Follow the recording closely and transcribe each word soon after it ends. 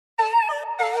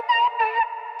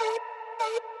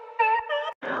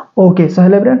Okay, so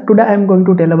hello everyone. Today I am going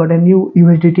to tell about a new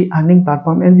USDT earning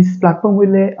platform, and this platform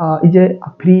is a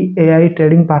free AI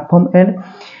trading platform, and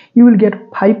you will get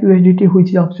 5 USDT, which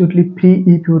is absolutely free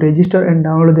if you register and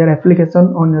download their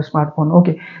application on your smartphone.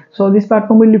 Okay, so this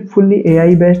platform will be fully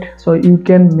AI based, so you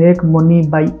can make money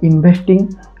by investing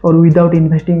or without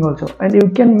investing also, and you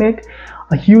can make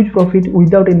a huge profit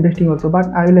without investing also. But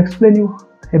I will explain you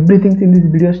everything in this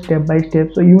video step by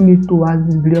step, so you need to watch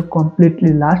this video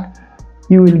completely last.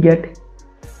 You will get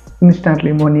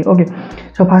instantly money. Okay,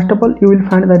 so first of all, you will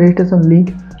find the registration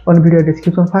link on video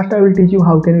description. First I will teach you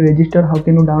how can you register, how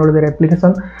can you download their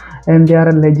application, and they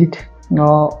are legit,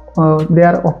 they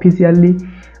are officially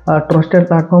trusted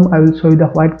platform. I will show you the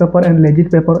white paper and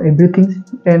legit paper, everything,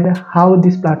 and how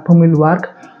this platform will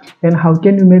work, and how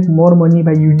can you make more money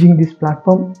by using this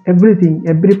platform. Everything,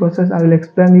 every process I will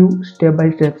explain you step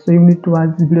by step, so you need to watch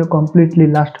this video completely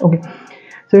last. Okay,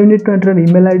 so you need to enter an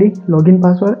email ID, login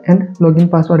password, and login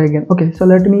password again. Okay, so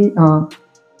let me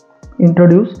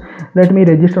let me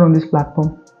register on this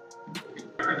platform.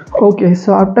 Okay,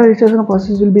 so after registration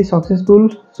process will be successful,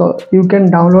 so you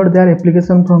can download their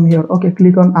application from here. Okay,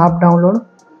 click on app download.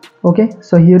 Okay,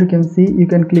 so here you can see, you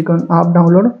can click on app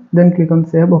download, then click on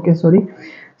save. Okay, sorry,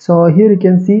 so here you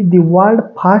can see the world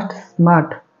first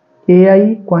smart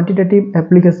AI quantitative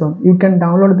application. You can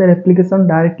download their application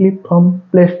directly from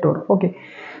Play Store. Okay,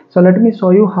 so let me show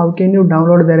you how can you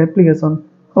download their application.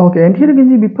 Okay, and here you can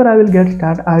see, before I will get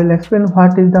started, I will explain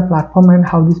what is the platform and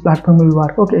how this platform will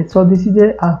work. Okay, so this is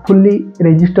a fully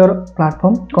registered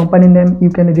platform. Company name you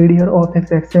can read here, Forex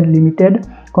Exchange Limited,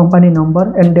 company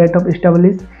number and date of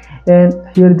established, and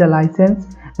here the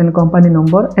license and company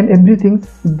number and everything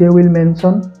they will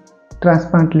mention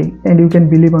transparently, and you can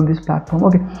believe on this platform.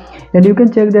 Okay, and you can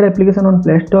check their application on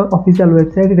Play Store, official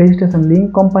website, registration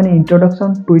link, company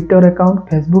introduction, Twitter account,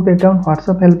 Facebook account,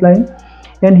 WhatsApp helpline,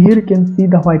 and here you can see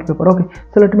the white paper. Okay,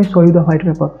 so let me show you the white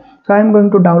paper. So I am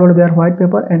going to download their white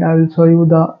paper, and I will show you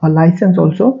the license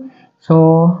also.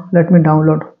 So let me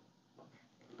download.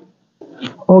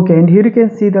 Okay, and here you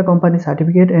can see the company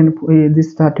certificate, and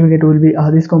this certificate will be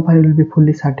this company will be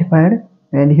fully certified.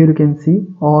 And here you can see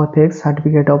OFX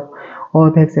certificate of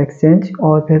OFX Exchange,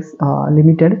 OFX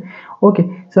Limited.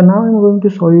 Okay, so now I'm going to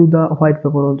show you the white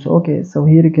paper also. Okay, so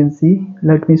here you can see,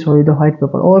 let me show you the white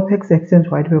paper, OFX Exchange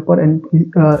white paper, and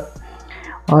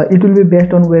it will be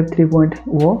based on Web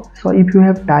 3.0. so if you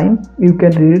have time, you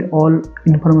can read all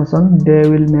information they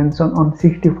will mention on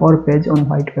 64 page on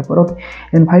white paper. Okay,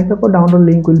 and white paper download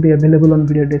link will be available on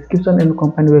video description and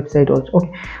company website also.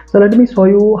 Okay, so let me show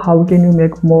you how can you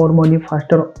make more money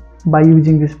faster by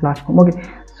using this platform. Okay,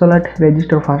 so let's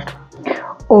register first.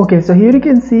 Okay, so here you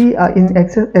can see in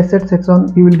asset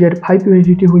section you will get 5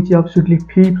 USDT, which is absolutely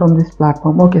free from this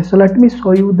platform. Okay, so let me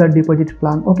show you the deposit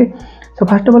plan. Okay, so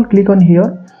first of all, click on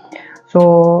here.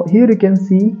 So here you can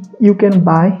see you can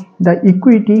buy the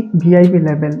equity VIP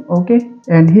level. Okay,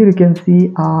 and here you can see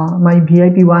my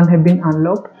VIP 1 have been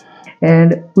unlocked,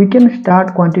 and we can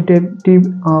start quantitative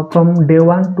from day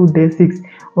 1 to day 6.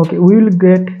 Okay, we will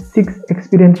get 6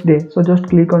 experience day. So just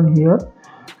click on here.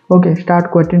 Okay,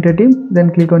 start quantitative,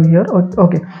 then click on here.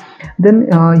 Okay, then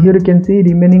here you can see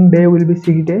remaining day will be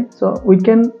 6 days, so we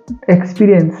can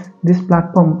experience this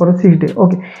platform for 6 days.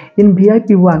 Okay, in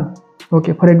VIP 1,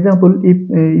 okay, for example, if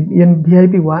in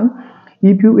VIP 1,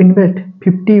 if you invest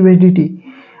 50 USDT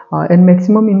and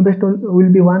maximum invest will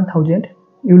be 1000,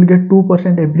 you will get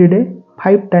 2% every day,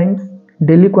 5 times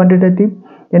daily quantitative,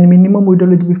 and minimum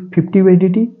withdrawal will be 50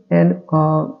 USDT, and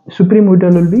supreme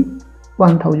withdrawal will be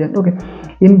 1000. Okay,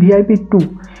 in VIP 2,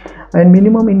 and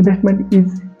minimum investment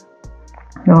is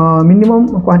minimum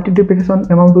quantification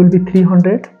amount will be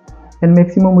 300 and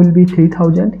maximum will be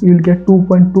 3000. You will get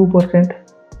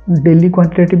 2.2% daily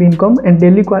quantitative income, and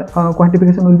daily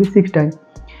quantification will be 6 times,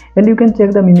 and you can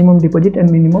check the minimum deposit and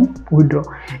minimum withdraw.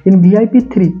 In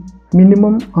VIP 3,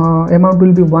 minimum amount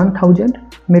will be 1000,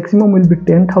 maximum will be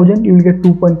 10,000. You will get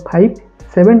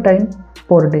 2.57 times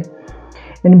per day.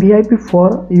 In VIP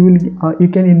 4, you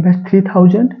can invest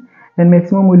 3000 and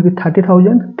maximum will be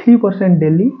 30,000, 3%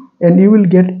 daily, and you will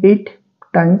get 8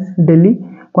 times daily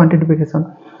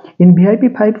quantification. In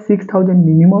VIP 5, 6,000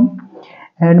 minimum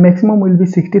and maximum will be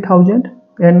 60,000,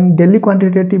 and daily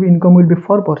quantitative income will be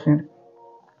 4%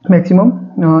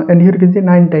 maximum, and here you can see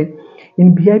 9 times.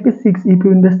 In VIP 6, if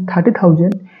you invest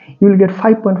 30,000, you will get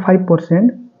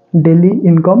 5.5% daily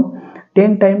income,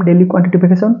 10 times daily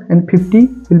quantification, and 50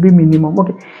 will be minimum.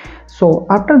 Okay, so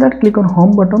after that, click on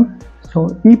home button. So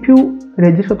if you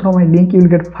register through my link, you will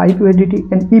get 5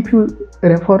 USDT, and if you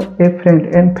refer a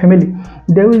friend and family,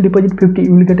 they will deposit 50,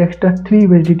 you will get extra 3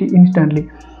 USDT instantly.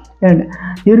 And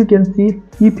here you can see,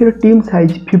 if your team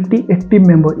size 50 active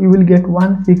member, you will get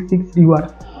 166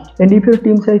 reward. And if your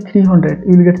team size 300,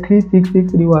 you will get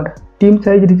 366 reward. Team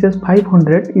size reaches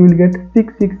 500, you will get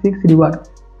 666 reward.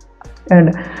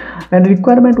 And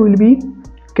requirement will be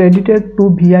credited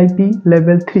to VIP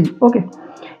level 3. Okay,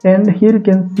 and here you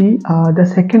can see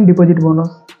the second deposit bonus.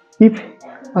 If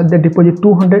the deposit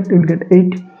 200, you will get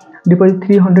 8, deposit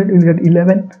 300, you will get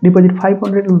 11, deposit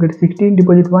 500, you will get 16,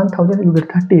 deposit 1000, you will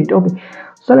get 38. Okay,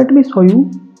 so let me show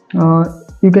you.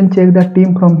 You can check the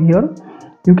team from here.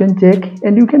 You can check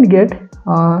and you can get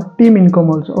team income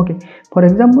also. Okay, for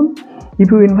example, if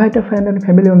you invite a friend and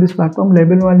family on this platform,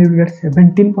 level 1 you will get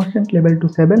 17%, level 2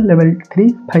 7, level 3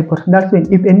 5%. That's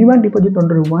when if anyone deposit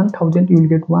under 1000, you will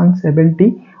get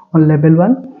 170 on level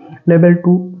 1, level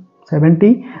 2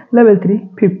 70, level 3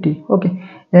 50. Okay,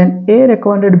 and A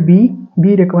recommended B,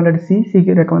 B recommended C, C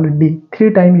recommended D.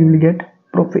 3 times you will get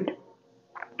profit.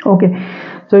 Okay,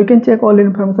 so you can check all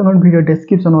information on video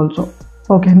description also.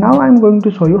 Okay, now I'm going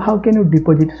to show you how can you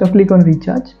deposit. So click on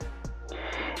recharge,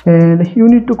 and you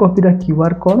need to copy the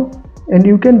QR code, and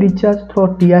you can recharge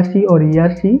through TRC or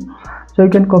ERC. So you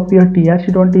can copy your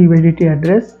TRC20 USDT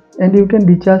address, and you can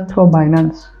recharge through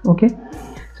Binance. Okay,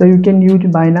 so you can use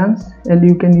Binance, and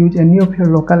you can use any of your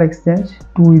local exchange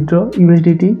to withdraw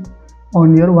USDT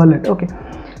on your wallet. Okay,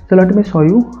 so let me show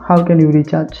you how can you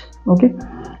recharge. Okay,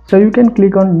 so you can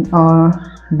click on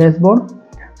dashboard.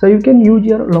 So you can use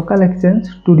your local exchange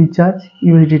to recharge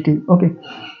USDT. Okay,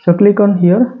 so click on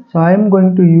here. So I am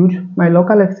going to use my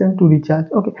local exchange to recharge.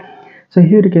 Okay, so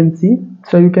here you can see,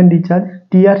 so you can recharge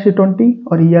TRC20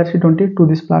 or ERC20 to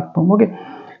this platform. Okay,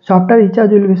 so after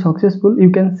recharge will be successful, you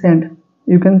can send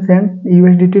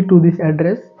USDT to this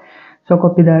address. So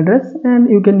copy the address and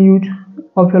you can use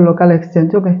of your local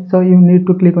exchange. Okay, so you need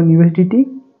to click on USDT.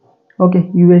 Okay,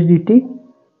 USDT.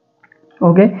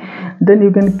 Okay, then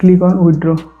you can click on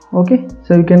withdraw. Okay,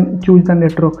 so you can choose the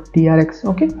network TRX.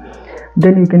 Okay,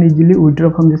 then you can easily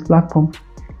withdraw from this platform.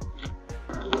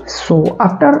 So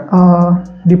after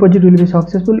deposit will be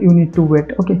successful, you need to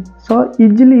wait. Okay, so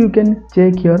easily you can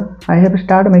check here. I have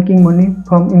started making money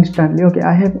from instantly. Okay,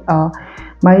 I have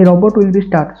my robot will be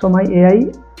start. So my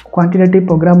AI quantitative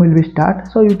program will be start.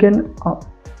 So you can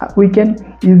we can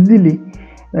easily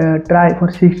try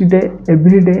for 60 days.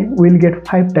 Every day we will get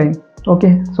 5 times.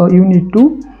 Okay, so you need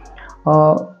to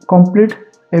complete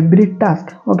every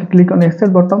task. Okay, click on Excel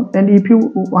button, and if you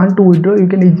want to withdraw, you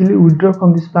can easily withdraw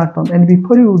from this platform. And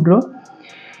before you withdraw,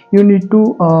 you need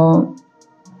to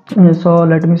so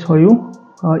let me show you.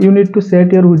 You need to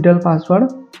set your withdrawal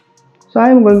password. So I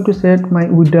am going to set my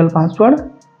withdrawal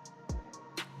password.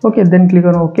 Okay, then click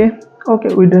on OK.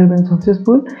 Okay, withdrawal has been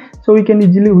successful. So we can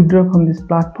easily withdraw from this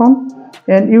platform.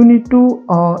 And you need to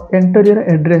enter your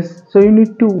address. So you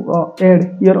need to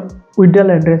add your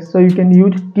withdrawal address. So you can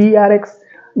use TRX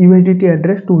USDT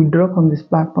address to withdraw from this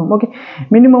platform. Okay,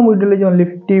 minimum withdrawal is only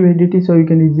 50 USDT, so you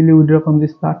can easily withdraw from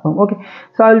this platform. Okay,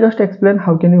 so I'll just explain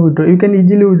how can you withdraw. You can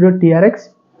easily withdraw TRX,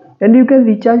 and you can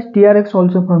recharge TRX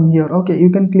also from here. Okay, you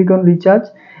can click on recharge,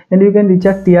 and you can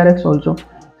recharge TRX also.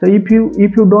 So if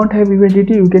you don't have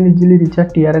USDT, you can easily recharge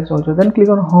TRX also. Then click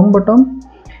on home button,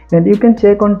 and you can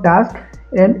check on task.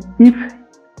 And if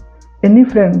any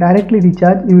friend directly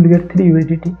recharge, you will get 3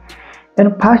 USDT,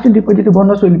 and first deposit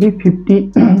bonus will be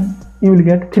 50. You will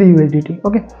get 3 USDT.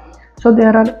 Okay, so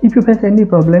there are, if you face any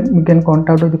problem, you can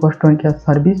contact the customer care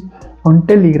service on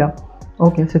Telegram.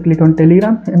 Okay, so click on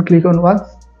Telegram and click on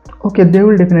once. Okay, they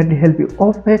will definitely help you.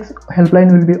 Forex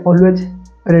helpline will be always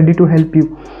ready to help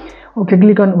you. Okay,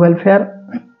 click on welfare,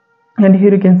 and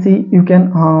here you can see you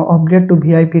can upgrade to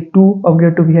VIP 2,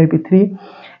 upgrade to VIP 3,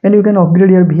 and you can upgrade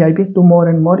your VIP to more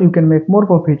and more. You can make more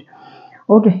profit.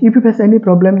 Okay, if you face any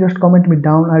problem, just comment me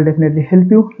down. I'll definitely help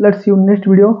you. Let's see you next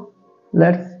video.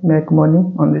 Let's make money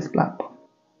on this platform.